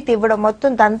ఫిక్స్డ్ టీత్ ఇవ్వడం,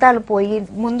 మొత్తం దంతాలు పోయి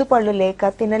ముందు పళ్ళు లేక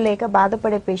తినలేక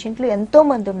బాధపడే పేషెంట్లు ఎంతో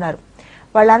మంది ఉన్నారు.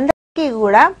 వాళ్ళందరికీ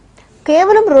కూడా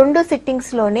కేవలం 2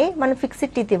 సిట్టింగ్స్ లోనే మనం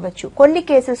ఫిక్స్డ్ టీత్ ఇవ్వచ్చు. కొన్ని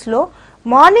కేసెస్ లో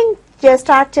మార్నింగ్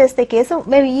స్టార్ట్ చేస్తే కేసు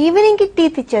మేము ఈవినింగ్ కి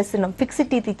టీత్ ఇచ్చేస్తున్నాం, ఫిక్స్డ్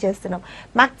టీత్ ఇచ్చేస్తున్నాం.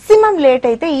 మాక్సిమం లేట్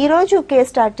అయితే ఈ రోజు కేసు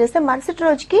స్టార్ట్ చేస్తే మరుసటి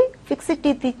రోజుకి ఫిక్స్డ్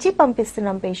టీత్ ఇచ్చి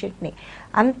పంపిస్తున్నాం పేషెంట్ ని.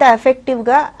 అంత ఎఫెక్టివ్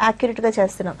గా, యాక్యురేట్ గా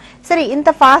చేస్తున్నాం. సరే, ఇంత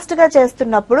ఫాస్ట్ గా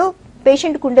చేస్తున్నప్పుడు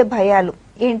పేషెంట్ కు ఉండే భయాలు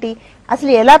ఏంటి?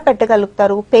 అసలు ఎలా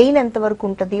పెట్టగలుగుతారు? పెయిన్ ఎంత వరకు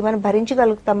ఉంటుంది? మనం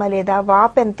భరించగలుగుతామా లేదా?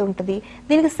 వాప్ ఎంత ఉంటుంది?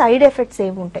 దీనికి సైడ్ ఎఫెక్ట్స్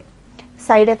ఏమి ఉంటాయి?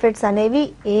 సైడ్ ఎఫెక్ట్స్ అనేవి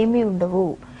ఏమీ ఉండవు.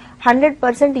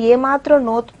 100% ఏమాత్రం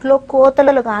నోట్లో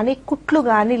కోతలు కానీ కుట్లు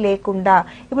కానీ లేకుండా.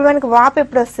 ఇప్పుడు మనకు వాపు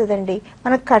ఎప్పుడు వస్తుందండి?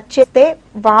 మనం కట్ చేస్తే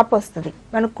వాపు వస్తుంది,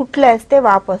 మనం కుట్లు వేస్తే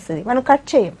వాపు వస్తుంది, మనం కట్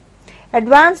చేయం.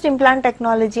 అడ్వాన్స్డ్ ఇంప్లాంట్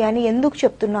టెక్నాలజీ అని ఎందుకు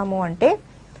చెప్తున్నాము అంటే,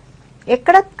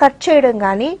 ఎక్కడ కట్ చేయడం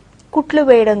కానీ, కుట్లు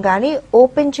వేయడం కానీ,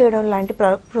 ఓపెన్ చేయడం లాంటి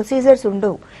ప్రొసీజర్స్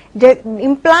ఉండవు.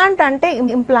 ఇంప్లాంట్ అంటే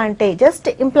ఇంప్లాంటే, జస్ట్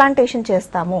ఇంప్లాంటేషన్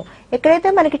చేస్తాము. ఎక్కడైతే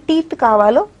మనకి టీత్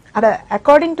కావాలో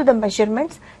అకార్డింగ్ టు ద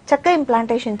మెజర్మెంట్స్ చక్కగా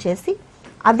ఇంప్లాంటేషన్ చేసి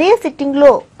అదే సిట్టింగ్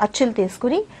లో అచ్చులు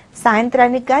తీసుకుని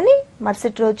సాయంత్రానికి కానీ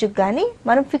మరుసటి రోజుకి కానీ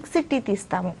మనం ఫిక్స్డ్ టీత్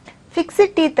ఇస్తాము.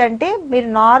 ఫిక్స్డ్ టీత్ అంటే మీరు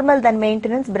నార్మల్ దాని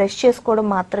మెయింటెనెన్స్ బ్రష్ చేసుకోవడం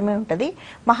మాత్రమే ఉంటుంది.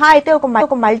 మహా అయితే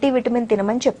ఒక మల్టీవిటమిన్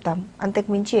తినమని చెప్తాము, అంతకు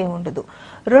మించి ఏమి ఉండదు.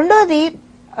 రెండోది,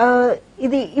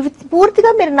 ఇవి పూర్తిగా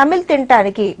మీరు నమిలి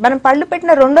తినడానికి, మనం పళ్ళు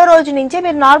పెట్టిన 2వ రోజు నుంచే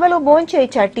మీరు నార్మల్ గా భోజనం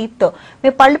చేయొచ్చు ఆ టీత్ తో.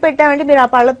 మీరు పళ్ళు పెట్టామంటే మీరు ఆ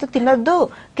పళ్ళతో తినొద్దు,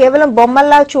 కేవలం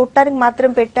బొమ్మల్లా చూడటానికి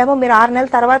మాత్రం పెట్టాము, మీరు 6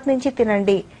 నెలల తర్వాత నుంచి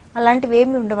తినండి, అలాంటివి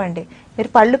ఏమి ఉండవండి. మీరు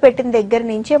పళ్ళు పెట్టిన దగ్గర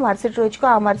నుంచే మరుసటి రోజుకో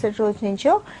ఆ మరుసటి రోజు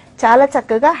నుంచో చాలా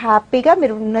చక్కగా హ్యాపీగా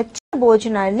మీరు నచ్చిన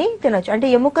భోజనాన్ని తినొచ్చు. అంటే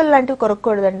ఎముకలు లాంటివి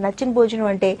కొరకూడదండి. నచ్చిన భోజనం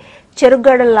అంటే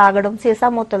చెరుగడలు లాగడం, సీసా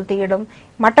మూతలు తీయడం,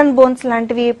 మటన్ బోన్స్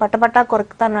లాంటివి పటపటా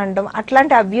కొరకుతానడం,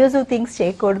 అట్లాంటి అబ్యూజివ్ థింగ్స్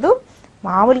చేయకూడదు.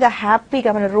 మామూలుగా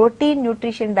హ్యాపీగా మన రొటీన్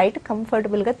న్యూట్రిషన్ డైట్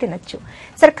కంఫర్టబుల్ గా తినొచ్చు.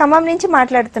 సరే, ఖమ్మం నుంచి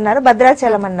మాట్లాడుతున్నారు,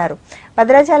 భద్రాచలం అన్నారు.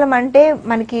 భద్రాచలం అంటే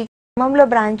మనకి ఖమ్మంలో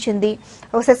బ్రాంచ్ ఉంది.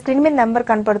 ఒకసారి స్క్రీన్ మీద నెంబర్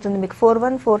కనపడుతుంది మీకు,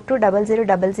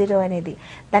 41420000 అనేది.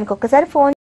 దానికి ఒక్కసారి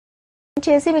ఫోన్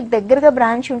చేసి మీకు దగ్గరగా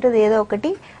బ్రాంచ్ ఉంటుంది ఏదో ఒకటి,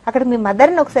 అక్కడ మీ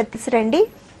మదర్ని ఒకసారి తీసురండి,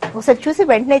 ఒకసారి చూసి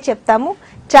వెంటనే చెప్తాము.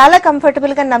 చాలా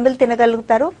కంఫర్టబుల్ గా నమిలి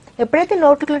తినగలుగుతారు. ఎప్పుడైతే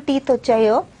నోట్లో టీత్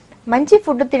వచ్చాయో మంచి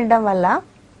ఫుడ్ తినడం వల్ల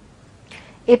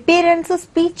అపియరెన్స్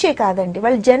స్పీచే కాదండి,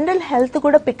 వాళ్ళ జనరల్ హెల్త్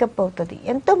కూడా పికప్ అవుతుంది.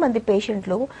 ఎంతో మంది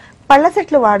పేషెంట్లు పళ్ళ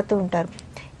సెట్లు వాడుతూ ఉంటారు.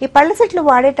 ఈ పళ్ళ సెట్లు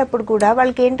వాడేటప్పుడు కూడా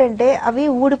వాళ్ళకి ఏంటంటే అవి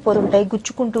ఊడిపోతుంటాయి,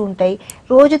 గుచ్చుకుంటూ ఉంటాయి.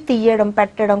 రోజు తీయడం,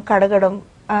 పెట్టడం, కడగడం,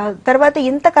 తర్వాత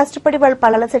ఇంత కష్టపడి వాళ్ళు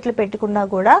పళ్ళ సెట్లు పెట్టుకున్నా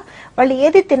కూడా వాళ్ళు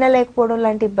ఏది తినలేకపోవడం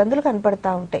లాంటి ఇబ్బందులు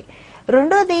కనపడతా ఉంటాయి.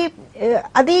 రెండోది,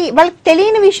 అది వాళ్ళకి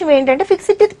తెలియని విషయం ఏంటంటే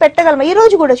ఫిక్స్డ్ టీత్ పెట్టగలమా. ఈ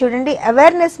రోజు కూడా చూడండి,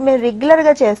 అవేర్నెస్ మేము రెగ్యులర్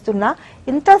గా చేస్తున్నా,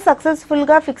 ఇంత సక్సెస్ఫుల్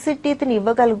గా ఫిక్స్డ్ టీత్ ని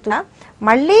ఇవ్వగలుగుతున్నా.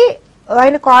 మళ్ళీ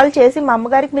ఆయన కాల్ చేసి మా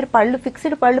అమ్మగారికి మీరు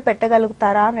ఫిక్స్డ్ పళ్ళు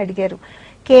పెట్టగలుగుతారా అని అడిగారు.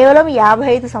 కేవలం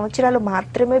 55 సంవత్సరాలు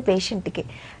మాత్రమే పేషెంట్ కి.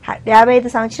 55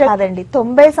 సంవత్సరాలు కాదండి,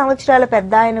 90 సంవత్సరాల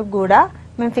పెద్ద ఆయనకు కూడా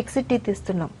మేము ఫిక్స్డ్ టీత్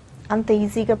ఇస్తున్నాం. అంత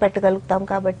ఈజీగా పెట్టగలుగుతాం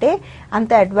కాబట్టి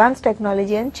అంత అడ్వాన్స్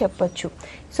టెక్నాలజీ అని చెప్పొచ్చు.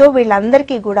 సో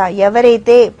వీళ్ళందరికీ కూడా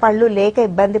ఎవరైతే పళ్ళు లేక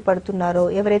ఇబ్బంది పడుతున్నారో,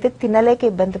 ఎవరైతే తినలేక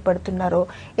ఇబ్బంది పడుతున్నారో,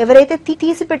 ఎవరైతే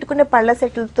తీసి పెట్టుకునే పళ్ళ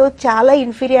సెట్లతో చాలా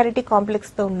ఇన్ఫీరియారిటీ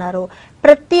కాంప్లెక్స్ తో ఉన్నారో,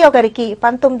 ప్రతి ఒక్కరికి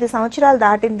 19 సంవత్సరాలు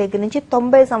దాటిన దగ్గర నుంచి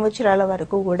 90 సంవత్సరాల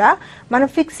వరకు కూడా మనం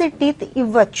ఫిక్స్డ్ టీత్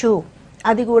ఇవ్వచ్చు.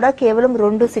 అది కూడా కేవలం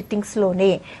 2 సిట్టింగ్స్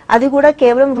లోనే, అది కూడా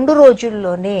కేవలం 2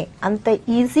 రోజుల్లోనే. అంత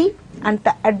ఈజీ, అంత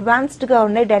అడ్వాన్స్డ్ గా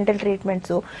ఉన్నాయి డెంటల్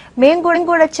ట్రీట్మెంట్స్. మేము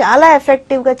కూడా చాలా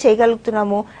ఎఫెక్టివ్ గా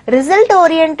చేయగలుగుతున్నాము. Result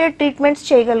oriented treatments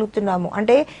చేయగలుగుతున్నాము.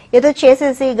 అంటే ఏదో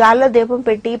చేసేసి గాల్లో దీపం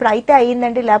పెట్టి ఇప్పుడు అయితే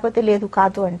అయ్యిందండి లేకపోతే లేదు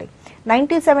కాదు అండి.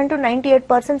 97 to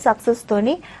 98% సక్సెస్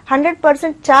తోని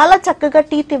 100% చాలా చక్కగా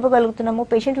టీత్ ఇవ్వగలుగుతున్నాము.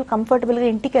 పేషెంట్లు కంఫర్టబుల్ గా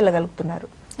ఇంటికి వెళ్ళగలుగుతున్నారు.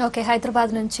 ఓకే,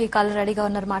 హైదరాబాద్ నుంచి కాల్ రెడీగా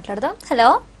ఉన్నారు, మాట్లాడదాం. Hello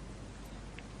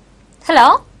hello.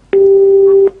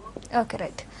 Okay,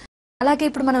 right. అలాగే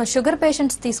ఇప్పుడు మనం షుగర్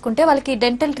పేషెంట్స్ తీసుకుంటే వాళ్ళకి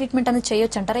డెంటల్ ట్రీట్మెంట్ అనేది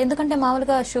చేయొచ్చు అంటారా? ఎందుకంటే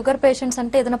మామూలుగా షుగర్ పేషెంట్స్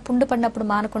అంటే ఏదైనా పుండు పడినప్పుడు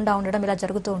మానకుండా ఉండడం ఇలా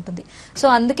జరుగుతూ ఉంటుంది. సో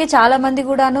అందుకే చాలా మంది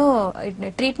కూడాను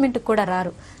ట్రీట్మెంట్ కూడా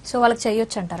రారు. సో వాళ్ళకి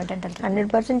చేయొచ్చు అంటారా డెంటల్ ట్రీట్మెంట్?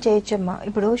 100% చేయొచ్చమ్మా.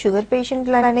 ఇప్పుడు షుగర్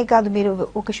పేషెంట్లనే కాదు, మీరు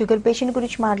ఒక షుగర్ పేషెంట్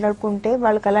గురించి మాట్లాడుకుంటే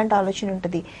వాళ్ళకి అలాంటి ఆలోచన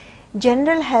ఉంటుంది.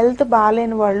 జనరల్ హెల్త్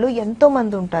బాగాలేని వాళ్ళు ఎంతో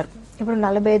మంది ఉంటారు. ఇప్పుడు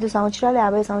 45 సంవత్సరాలు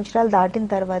 50 సంవత్సరాలు దాటిన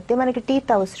తర్వాతే మనకి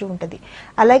టీత్ అవసరం ఉంటుంది.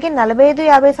 అలాగే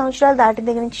 45-50 సంవత్సరాలు దాటిన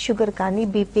దగ్గర నుంచి షుగర్ కానీ,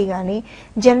 బీపీ కానీ,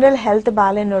 జనరల్ హెల్త్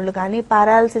బాగాలేని వాళ్ళు కానీ,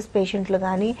 పారాలసిస్ పేషెంట్లు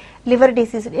కానీ, లివర్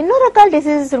డిసీజ్, ఎన్నో రకాల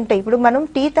డిసీజెస్ ఉంటాయి. ఇప్పుడు మనం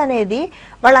టీత్ అనేది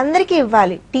వాళ్ళందరికీ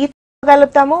ఇవ్వాలి. టీత్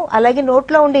గలుగుతాము. అలాగే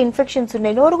నోట్లో ఉండే ఇన్ఫెక్షన్స్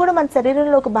ఉన్నాయి. నోరు కూడా మన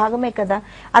శరీరంలో ఒక భాగమే కదా.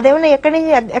 అదేమన్నా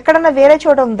ఎక్కడన్నా వేరే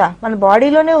చోట ఉందా? మన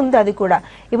బాడీలోనే ఉంది అది కూడా.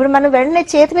 ఇప్పుడు మనం వెంటనే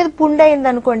చేతి మీద పుండు అయింది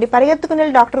అనుకోండి, పరిగెత్తుకుని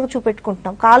వెళ్ళి డాక్టర్కి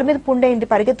చూపెట్టుకుంటున్నాం. కాలు మీద పుండు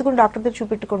అయింది, పరిగెత్తుకుని డాక్టర్ దగ్గర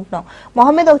చూపెట్టుకుంటున్నాం.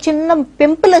 మొహం మీద ఒక చిన్న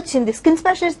పింపుల్ వచ్చింది, స్కిన్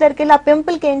స్పెషలిస్ట్ దగ్గరికి వెళ్ళి ఆ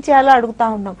పింపుల్కి ఏం చేయాలో అడుగుతా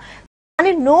ఉన్నాం.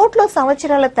 కానీ నోట్లో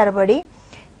సంవత్సరాల తరబడి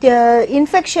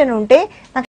ఇన్ఫెక్షన్ ఉంటే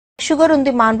నాకు షుగర్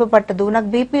ఉంది మాన్పు పట్టదు, నాకు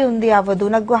బీపీ ఉంది అవ్వదు,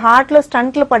 నాకు హార్ట్ లో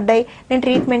స్టంట్లు పడ్డాయి నేను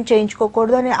ట్రీట్మెంట్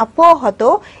చేయించుకోకూడదు అనే అపోహతో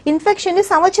ఇన్ఫెక్షన్ ని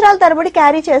సంవత్సరాల తరబడి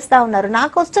క్యారీ చేస్తా ఉన్నారు.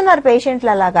 నాకు వస్తున్నారు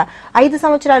పేషెంట్లు అలాగా 5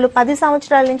 సంవత్సరాలు 10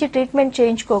 సంవత్సరాల నుంచి ట్రీట్మెంట్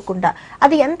చేయించుకోకుండా.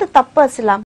 అది ఎంత తప్పు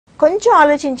అసలు? కొంచెం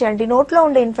ఆలోచించండి. నోట్లో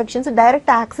ఉండే ఇన్ఫెక్షన్స్ డైరెక్ట్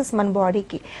యాక్సెస్ మన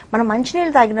బాడీకి. మనం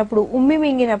మంచినీళ్ళు తాగినప్పుడు, ఉమ్మి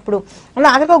మింగినప్పుడు,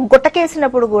 అలా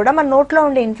గుట్టకేసినప్పుడు కూడా మన నోట్లో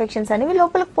ఉండే ఇన్ఫెక్షన్స్ అనేవి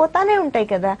లోపలికి పోతానే ఉంటాయి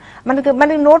కదా.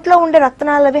 మనకి నోట్లో ఉండే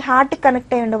రక్తనాళాలు అవి హార్ట్ కి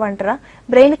కనెక్ట్ అయి ఉండవంటారా?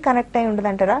 బ్రెయిన్ కి కనెక్ట్ అయి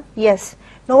ఉండదంటారా? ఎస్.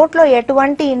 నోట్లో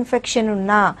ఎటువంటి ఇన్ఫెక్షన్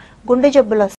ఉన్నా గుండె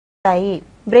జబ్బులు వస్తాయి,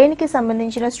 బ్రెయిన్ కి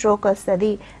సంబంధించిన స్ట్రోక్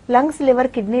వస్తుంది, లంగ్స్,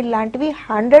 లివర్, కిడ్నీ లాంటివి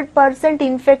 100%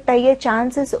 ఇన్ఫెక్ట్ అయ్యే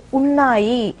ఛాన్సెస్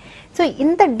ఉన్నాయి. సో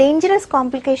ఇంత డేంజరస్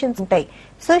కాంప్లికేషన్స్ ఉంటాయి.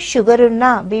 సో షుగర్ ఉన్నా,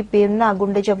 బీపీ ఉన్నా,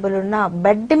 గుండె జబ్బులున్నా,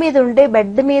 బెడ్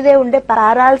మీదే ఉండే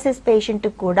పారాలసిస్ పేషెంట్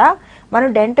కూడా మనం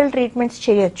డెంటల్ ట్రీట్మెంట్స్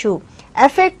చేయొచ్చు.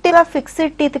 ఎఫెక్టివ్ గా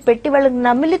ఫిక్స్డ్ టీత్ పెట్టి వాళ్ళకి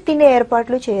నమిలి తినే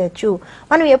ఏర్పాట్లు చేయొచ్చు.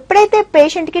 మనం ఎప్పుడైతే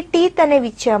పేషెంట్ కి టీత్ అనేవి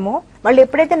ఇచ్చామో, వాళ్ళు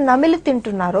ఎప్పుడైతే నమిలి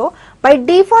తింటున్నారో బై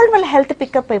డిఫాల్ట్ వాళ్ళ హెల్త్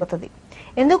పికప్ అయిపోతుంది.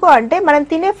 ఎందుకు అంటే మనం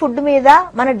తినే ఫుడ్ మీద,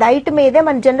 మన డైట్ మీదే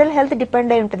మన జనరల్ హెల్త్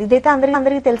డిపెండ్ అయి ఉంటుంది. ఇదైతే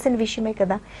అందరికీ తెలిసిన విషయమే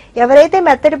కదా. ఎవరైతే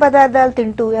మెత్తటి పదార్థాలు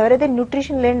తింటూ, ఎవరైతే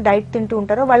న్యూట్రిషన్ లేని డైట్ తింటూ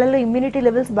ఉంటారో వాళ్ళలో ఇమ్యూనిటీ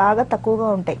లెవెల్స్ బాగా తక్కువగా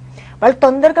ఉంటాయి. వాళ్ళు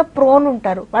తొందరగా ప్రోన్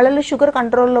ఉంటారు. వాళ్ళలో షుగర్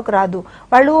కంట్రోల్లోకి రాదు.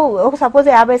 వాళ్ళు ఒక సపోజ్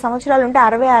 50 సంవత్సరాలు ఉంటే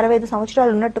 60-65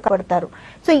 సంవత్సరాలు ఉన్నట్టు పడతారు.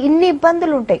 సో ఇన్ని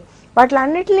ఇబ్బందులు ఉంటాయి.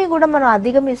 వాటిలన్నిటినీ కూడా మనం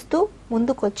అధిగమిస్తూ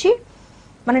ముందుకొచ్చి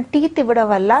మనం టీత్ ఇవ్వడం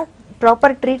వల్ల,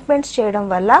 ప్రాపర్ ట్రీట్మెంట్స్ చేయడం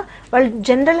వల్ల వాళ్ళు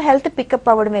జనరల్ హెల్త్ పికప్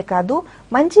అవ్వడమే కాదు,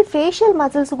 మంచి ఫేషియల్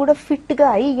మజిల్స్ కూడా ఫిట్ గా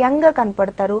అయ్యి యంగ్ గా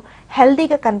కనపడతారు,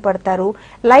 హెల్దీగా కనపడతారు.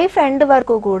 లైఫ్ ఎండ్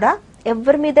వరకు కూడా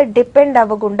ఎవరి మీద డిపెండ్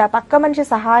అవ్వకుండా, పక్క మనిషి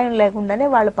సహాయం లేకుండానే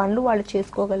వాళ్ళ పనులు వాళ్ళు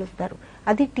చేసుకోగలుగుతారు.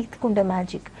 అది టీత్ కుండే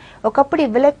మ్యాజిక్. ఒకప్పుడు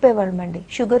ఇవ్వలేకపోయేవాళ్ళం అండి.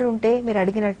 షుగర్ ఉంటే మీరు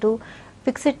అడిగినట్టు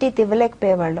ఫిక్స్డ్ టీత్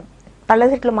ఇవ్వలేకపోయేవాళ్ళం.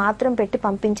 పళ్ళసెట్లు మాత్రం పెట్టి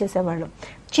పంపించేసేవాళ్ళం.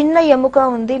 చిన్న ఎముక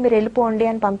ఉంది మీరు వెళ్ళిపోండి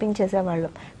అని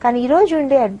పంపించేసేవాళ్ళం. కానీ ఈ రోజు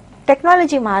ఉండే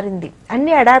టెక్నాలజీ మారింది,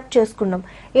 అన్ని అడాప్ట్ చేసుకున్నాం.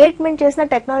 ట్రీట్మెంట్ చేసిన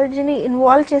టెక్నాలజీని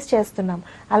ఇన్వాల్వ్ చేసి చేస్తున్నాం.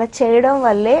 అలా చేయడం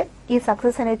వల్లే ఈ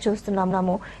సక్సెస్ అనేది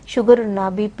చూస్తున్నాము. షుగర్ ఉన్నా,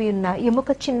 బీపీ ఉన్నా, ఎముక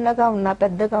చిన్నగా ఉన్నా,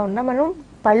 పెద్దగా ఉన్నా మనం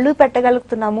పళ్ళు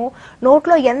పెట్టగలుగుతున్నాము.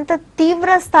 నోట్లో ఎంత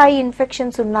తీవ్ర స్థాయి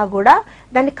ఇన్ఫెక్షన్స్ ఉన్నా కూడా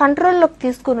దాన్ని కంట్రోల్లోకి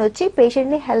తీసుకుని వచ్చి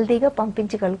పేషెంట్ని హెల్దీగా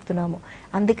పంపించగలుగుతున్నాము.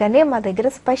 అందుకనే మా దగ్గర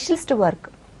స్పెషలిస్ట్ వర్క్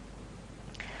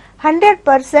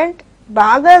 100%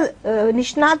 బాగా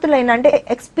నిష్ణాతులైన, అంటే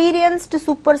ఎక్స్పీరియన్స్డ్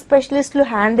సూపర్ స్పెషలిస్టులు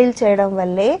హ్యాండిల్ చేయడం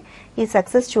వల్లే ఈ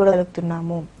సక్సెస్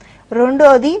చూడగలుగుతున్నాము.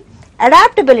 రెండోది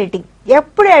అడాప్టబిలిటీ.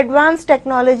 ఎప్పుడు అడ్వాన్స్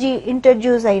టెక్నాలజీ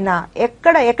ఇంట్రడ్యూస్ అయినా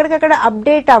ఎక్కడికక్కడ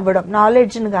అప్డేట్ అవ్వడం,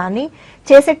 నాలెడ్జ్ని కానీ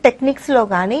చేసే టెక్నిక్స్లో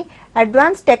కానీ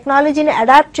అడ్వాన్స్ టెక్నాలజీని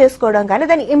అడాప్ట్ చేసుకోవడం కానీ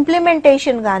దాని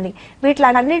ఇంప్లిమెంటేషన్ కానీ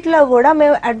వీటిలన్నిటిలో కూడా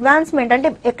మేము అడ్వాన్స్మెంట్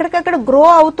అంటే ఎక్కడికక్కడ గ్రో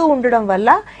అవుతూ ఉండడం వల్ల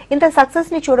ఇంత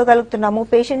సక్సెస్ని చూడగలుగుతున్నాము,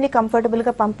 పేషెంట్ని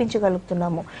కంఫర్టబుల్గా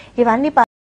పంపించగలుగుతున్నాము. ఇవన్నీ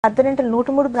పార్థ డెంటల్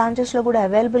 103 బ్రాంచెస్ లో కూడా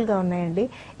అవైలబుల్ గా ఉన్నాయండి.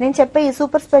 నేను చెప్పే ఈ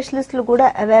సూపర్ స్పెషలిస్టులు కూడా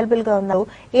అవైలబుల్ గా ఉన్నారు.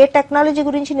 ఏ టెక్నాలజీ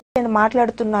గురించి నేను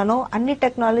మాట్లాడుతున్నానో అన్ని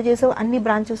టెక్నాలజీస్ అన్ని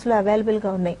బ్రాంచెస్ లో అవైలబుల్ గా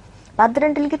ఉన్నాయి. పార్థ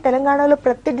డెంటల్ కి తెలంగాణలో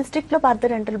ప్రతి డిస్ట్రిక్ట్ లో పార్థ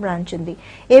డెంటల్ బ్రాంచ్ ఉంది,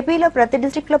 ఏపీలో ప్రతి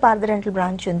డిస్ట్రిక్ట్ లో పార్థ డెంటల్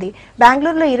బ్రాంచ్ ఉంది,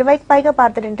 బెంగళూరులో 20కి పైగా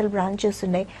పార్థ డెంటల్ బ్రాంచెస్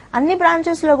ఉన్నాయి. అన్ని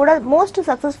బ్రాంచెస్ లో కూడా మోస్ట్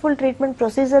సక్సెస్ఫుల్ ట్రీట్మెంట్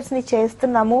ప్రొసీజర్స్ ని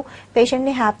చేస్తున్నాము, పేషెంట్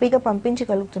ని హ్యాపీగా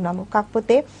పంపించగలుగుతున్నాము.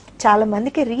 కాకపోతే చాలా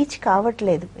మందికి రీచ్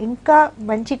కావట్లేదు. ఇంకా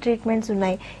మంచి ట్రీట్మెంట్స్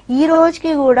ఉన్నాయి. ఈ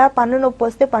రోజుకి కూడా పన్ను నొప్పి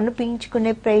వస్తే పన్ను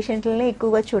పీయించుకునే పేషెంట్లని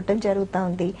ఎక్కువగా చూడటం జరుగుతూ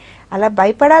ఉంది. అలా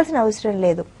భయపడాల్సిన అవసరం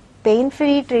లేదు. Pain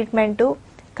free treatment,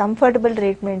 comfortable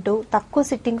treatment, తక్కువ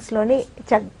సిట్టింగ్స్లోనే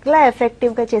చాలా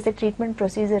ఎఫెక్టివ్గా చేసే ట్రీట్మెంట్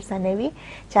ప్రొసీజర్స్ అనేవి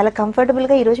చాలా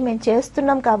కంఫర్టబుల్గా ఈరోజు మేము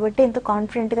చేస్తున్నాం కాబట్టి ఎంతో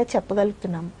కాన్ఫిడెంట్గా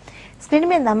చెప్పగలుగుతున్నాము. స్క్రీన్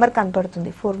మీద నెంబర్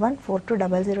కనపడుతుంది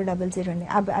 41420000 అని.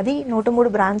 అది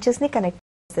 103 బ్రాంచెస్ని కనెక్ట్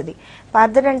చేస్తుంది.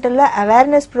 పార్థ డెంటల్లో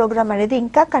అవేర్నెస్ ప్రోగ్రామ్ అనేది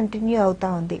ఇంకా కంటిన్యూ అవుతా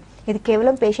ఉంది. ఇది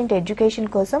కేవలం పేషెంట్ ఎడ్యుకేషన్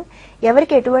కోసం.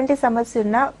 ఎవరికి ఎటువంటి సమస్య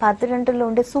ఉన్నా పార్థ డెంటల్లో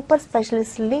ఉండే సూపర్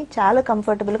స్పెషలిస్ట్ని చాలా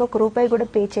కంఫర్టబుల్గా ₹1 కూడా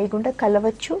పే చేయకుండా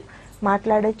కలవచ్చు,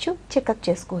 మాట్లాడచ్చు, చెకప్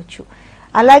చేసుకోవచ్చు.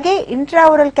 అలాగే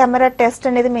ఇంట్రాఓరల్ కెమెరా టెస్ట్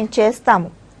అనేది మేము చేస్తాము.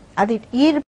 అది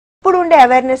ఇప్పుడు ఉండే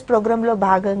అవేర్నెస్ ప్రోగ్రాంలో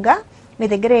భాగంగా మీ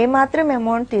దగ్గర ఏమాత్రం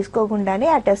అమౌంట్ తీసుకోకుండానే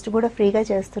ఆ టెస్ట్ కూడా ఫ్రీగా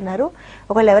చేస్తున్నారు.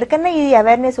 ఒకవేళ ఎవరికైనా ఈ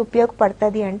అవేర్నెస్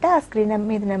ఉపయోగపడుతుంది అంటే ఆ స్క్రీన్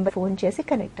మీద నెంబర్ ఫోన్ చేసి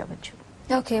కనెక్ట్ అవ్వచ్చు.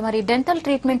 ఓకే, మరి డెంటల్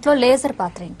ట్రీట్మెంట్ లో లేజర్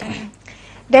పాత్ర ఏంటి?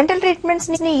 డెంటల్ ట్రీట్మెంట్స్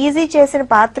ని ఈజీ చేసిన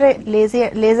పాత్ర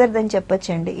లేజర్ అని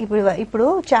చెప్పొచ్చండి. ఇప్పుడు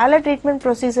చాలా ట్రీట్మెంట్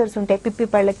ప్రొసీజర్స్ ఉంటాయి. పిప్పి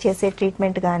పళ్ళకి చేసే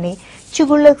ట్రీట్మెంట్ కానీ,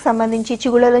 చిగుళ్ళకు సంబంధించి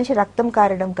చిగుళ్ళ నుంచి రక్తం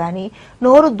కారడం కానీ,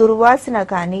 నోరు దుర్వాసన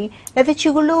కానీ, లేకపోతే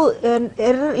చిగుళ్ళు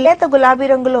లేత గులాబీ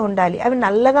రంగులో ఉండాలి, అవి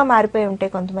నల్లగా మారిపోయి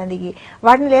ఉంటాయి కొంతమందికి,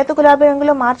 వాటిని లేత గులాబీ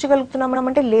రంగులో మార్చగలుగుతున్నాం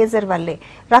అంటే లేజర్ వల్లే.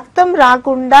 రక్తం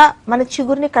రాకుండా మన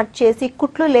చిగురిని కట్ చేసి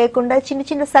కుట్లు లేకుండా చిన్న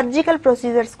చిన్న సర్జికల్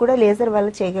ప్రొసీజర్స్ కూడా లేజర్ వల్ల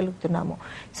చేయగలుగుతున్నాము.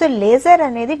 సో లేజర్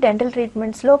అనేది డెంటల్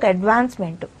ట్రీట్మెంట్స్ లో ఒక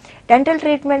అడ్వాన్స్మెంట్. డెంటల్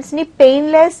ట్రీట్మెంట్స్ ని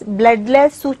పెయిన్లెస్,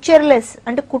 బ్లడ్లెస్, సూచర్లెస్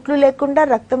అంటే కుట్లు లేకుండా,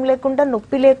 రక్తం లేకుండా,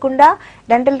 నొప్పి లేకుండా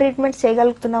డెంటల్ ట్రీట్మెంట్స్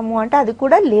చేయగలుగుతున్నాము అంటే అది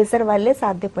కూడా లేజర్ వల్లే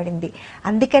సాధ్యపడింది.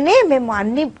 అందుకనే మేము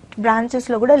అన్ని బ్రాంచెస్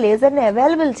లో కూడా లేజర్ ని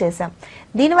అవైలబుల్ చేసాం.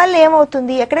 దీనివల్ల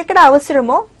ఏమవుతుంది, ఎక్కడెక్కడ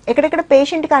అవసరమో, ఎక్కడెక్కడ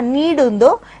పేషెంట్ కి ఆ నీడ్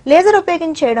ఉందో లేజర్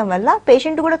ఉపయోగించి చేయడం వల్ల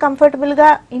పేషెంట్ కూడా కంఫర్టబుల్ గా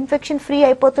ఇన్ఫెక్షన్ ఫ్రీ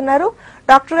అయిపోతున్నారు,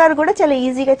 డాక్టర్ గారు కూడా చాలా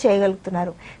ఈజీగా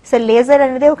చేయగలుగుతున్నారు. సో లేజర్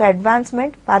అనేది ఒక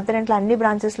అడ్వాన్స్మెంట్. పార్థ డెంటల్ అన్ని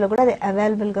బ్రాంచెస్ లో కూడా అది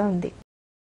అవైలబుల్ గా ఉంది.